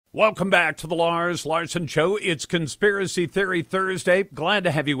Welcome back to the Lars Larson Show. It's Conspiracy Theory Thursday. Glad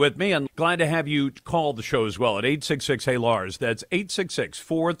to have you with me, and glad to have you call the show as well at 866-HEY-LARS. That's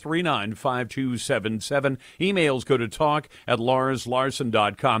 866-439-5277. Emails go to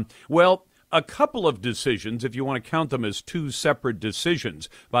talk@LarsLarson.com. Well, a couple of decisions, if you want to count them as two separate decisions,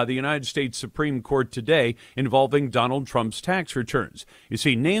 by the United States Supreme Court today involving Donald Trump's tax returns. You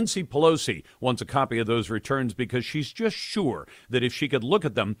see, Nancy Pelosi wants a copy of those returns because she's just sure that if she could look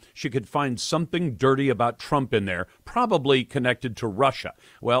at them, she could find something dirty about Trump in there, probably connected to Russia.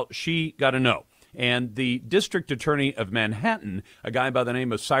 Well, she got a no. And the district attorney of Manhattan, a guy by the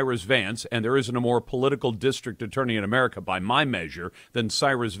name of Cyrus Vance, and there isn't a more political district attorney in America by my measure than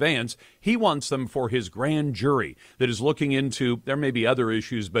Cyrus Vance, he wants them for his grand jury that is looking into, there may be other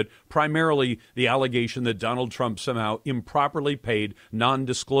issues, but primarily the allegation that Donald Trump somehow improperly paid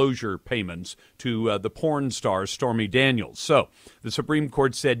non-disclosure payments to the porn star Stormy Daniels. So the Supreme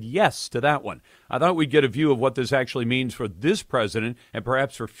Court said yes to that one. I thought we'd get a view of what this actually means for this president and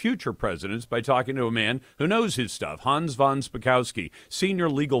perhaps for future presidents by talking to a man who knows his stuff, Hans von Spakovsky, senior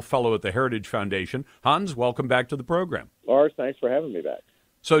legal fellow at the Heritage Foundation. Hans, welcome back to the program. Lars, thanks for having me back.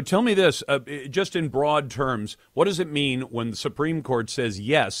 So tell me this, just in broad terms, what does it mean when the Supreme Court says,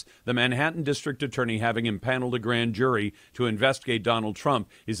 yes, the Manhattan district attorney having impaneled a grand jury to investigate Donald Trump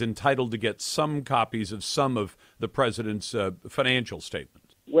is entitled to get some copies of some of the president's financial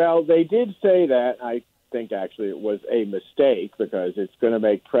statements? Well, they did say that. I think actually it was a mistake because it's going to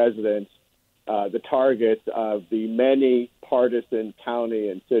make presidents the targets of the many partisan county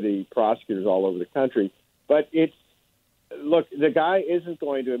and city prosecutors all over the country. But look, the guy isn't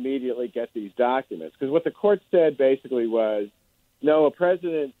going to immediately get these documents because what the court said basically was, no, a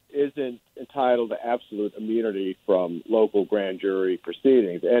president isn't entitled to absolute immunity from local grand jury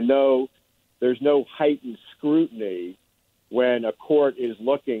proceedings. And no, there's no heightened scrutiny when a court is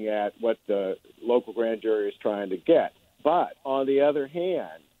looking at what the local grand jury is trying to get. But on the other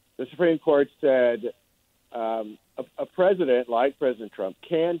hand, the Supreme Court said a president like President Trump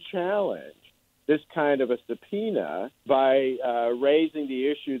can challenge this kind of a subpoena by raising the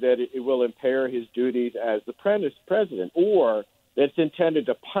issue that it will impair his duties as the president, or that it's intended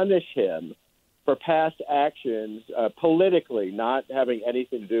to punish him for past actions politically, not having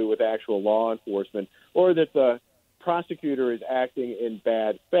anything to do with actual law enforcement, or that the prosecutor is acting in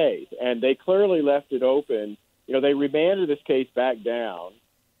bad faith. And they clearly left it open. You know, they remanded this case back down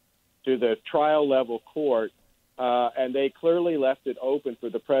to the trial level court, and they clearly left it open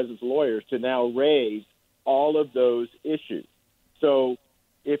for the president's lawyers to now raise all of those issues. So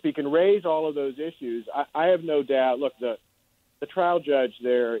if he can raise all of those issues, I have no doubt. Look, the trial judge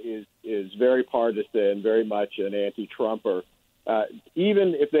there is very partisan, very much an anti-Trumper.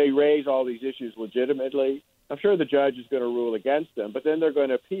 Even if they raise all these issues legitimately, I'm sure the judge is going to rule against them, but then they're going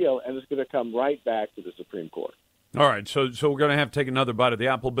to appeal, and it's going to come right back to the Supreme Court. All right, so we're going to have to take another bite of the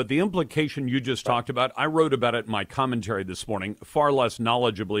apple, but the implication you just talked about, I wrote about it in my commentary this morning, far less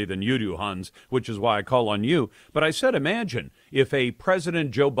knowledgeably than you do, Hans, which is why I call on you. But I said, imagine if a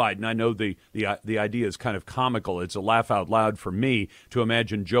President Joe Biden, I know the idea is kind of comical, it's a laugh out loud for me to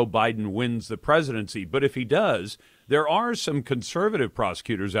imagine Joe Biden wins the presidency, but if he does, there are some conservative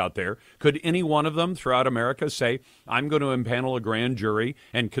prosecutors out there. Could any one of them throughout America say, I'm going to impanel a grand jury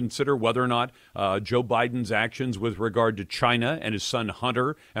and consider whether or not Joe Biden's actions with regard to China and his son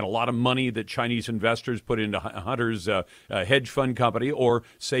Hunter and a lot of money that Chinese investors put into Hunter's hedge fund company, or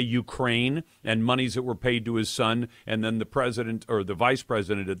say Ukraine and monies that were paid to his son, and then the president or the vice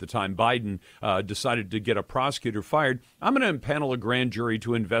president at the time, Biden, decided to get a prosecutor fired. I'm going to impanel a grand jury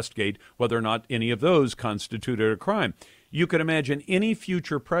to investigate whether or not any of those constituted a crime. You could imagine any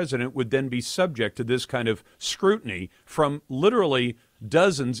future president would then be subject to this kind of scrutiny from literally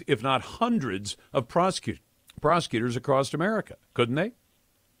dozens, if not hundreds, of prosecutors across America, couldn't they?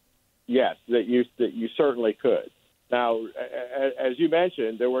 Yes, that you certainly could. Now, as you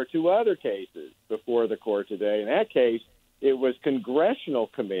mentioned, there were two other cases before the court today. In that case, it was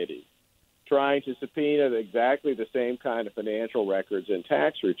congressional committees trying to subpoena exactly the same kind of financial records and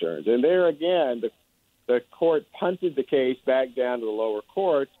tax returns. And there again, the court punted the case back down to the lower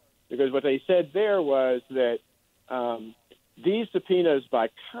courts because what they said there was that these subpoenas by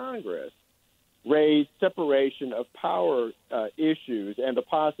Congress raised separation of power issues and the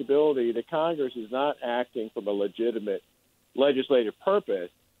possibility that Congress is not acting from a legitimate legislative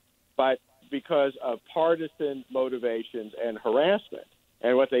purpose, but because of partisan motivations and harassment.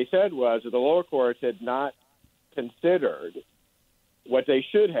 And what they said was that the lower courts had not considered what they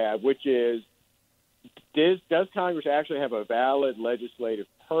should have, which is, does Congress actually have a valid legislative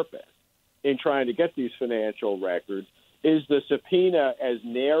purpose in trying to get these financial records? is the subpoena as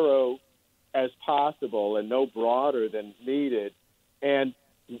narrow as possible and no broader than needed? And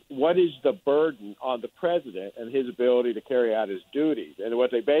what is the burden on the president and his ability to carry out his duties? And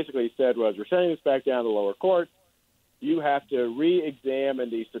what they basically said was, we're sending this back down to the lower court. You have to re-examine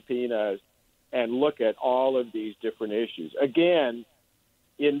these subpoenas and look at all of these different issues. Again,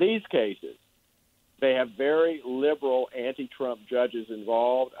 in these cases, they have very liberal anti-Trump judges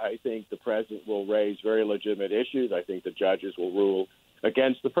involved. I think the president will raise very legitimate issues. I think the judges will rule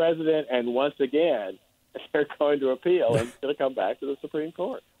against the president. And once again, they're going to appeal and it's going to come back to the Supreme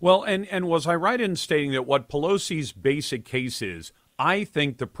Court. Well, and was I right in stating that what Pelosi's basic case is, I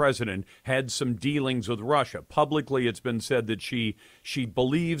think the president had some dealings with Russia. Publicly, it's been said that she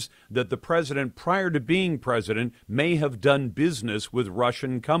believes that the president, prior to being president, may have done business with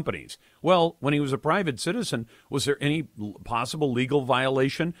Russian companies. Well, when he was a private citizen, was there any possible legal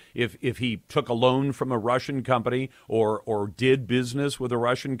violation if he took a loan from a Russian company or did business with a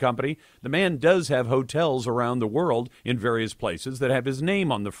Russian company? The man does have hotels around the world in various places that have his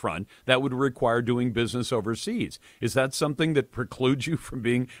name on the front that would require doing business overseas. Is that something that precludes you from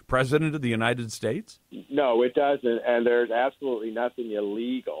being president of the United States? No, it doesn't, and there's absolutely nothing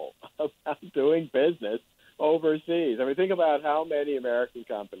illegal about doing business overseas. I mean, think about how many American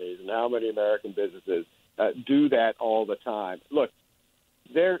companies and how many American businesses do that all the time. Look,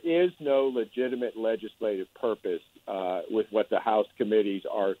 there is no legitimate legislative purpose with what the House committees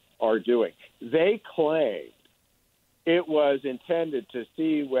are doing. They claim it was intended to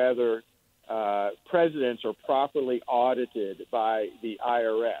see whether presidents are properly audited by the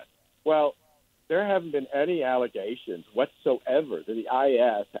IRS. Well, there haven't been any allegations whatsoever that the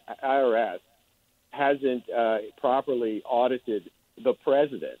IRS hasn't properly audited the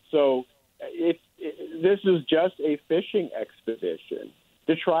president. So this is just a fishing expedition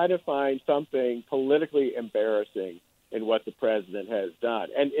to try to find something politically embarrassing in what the president has done.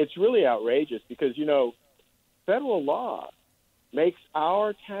 And it's really outrageous because, federal law makes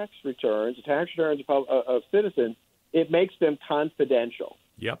our tax returns of citizens, it makes them confidential.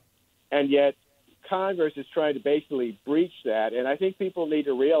 Yep. And yet Congress is trying to basically breach that. And I think people need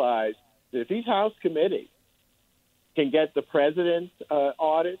to realize that if these House committees can get the president's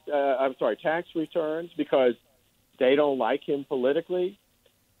tax returns because they don't like him politically,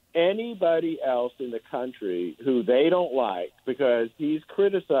 anybody else in the country who they don't like because he's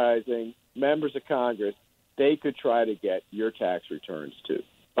criticizing members of Congress, they could try to get your tax returns too.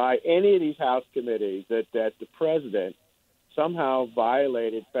 By any of these House committees that the president somehow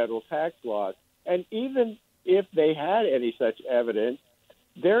violated federal tax laws. And even if they had any such evidence,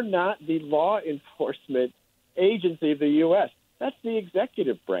 they're not the law enforcement agency of the U.S. That's the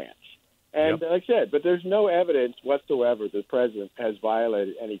executive branch. And like I said, but there's no evidence whatsoever the president has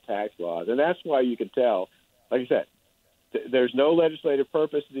violated any tax laws. And that's why you can tell, like I said, there's no legislative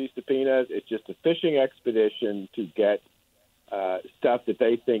purpose to these subpoenas. It's just a fishing expedition to get stuff that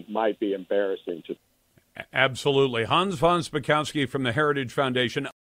they think might be embarrassing to. Absolutely. Hans von Spakovsky from the Heritage Foundation.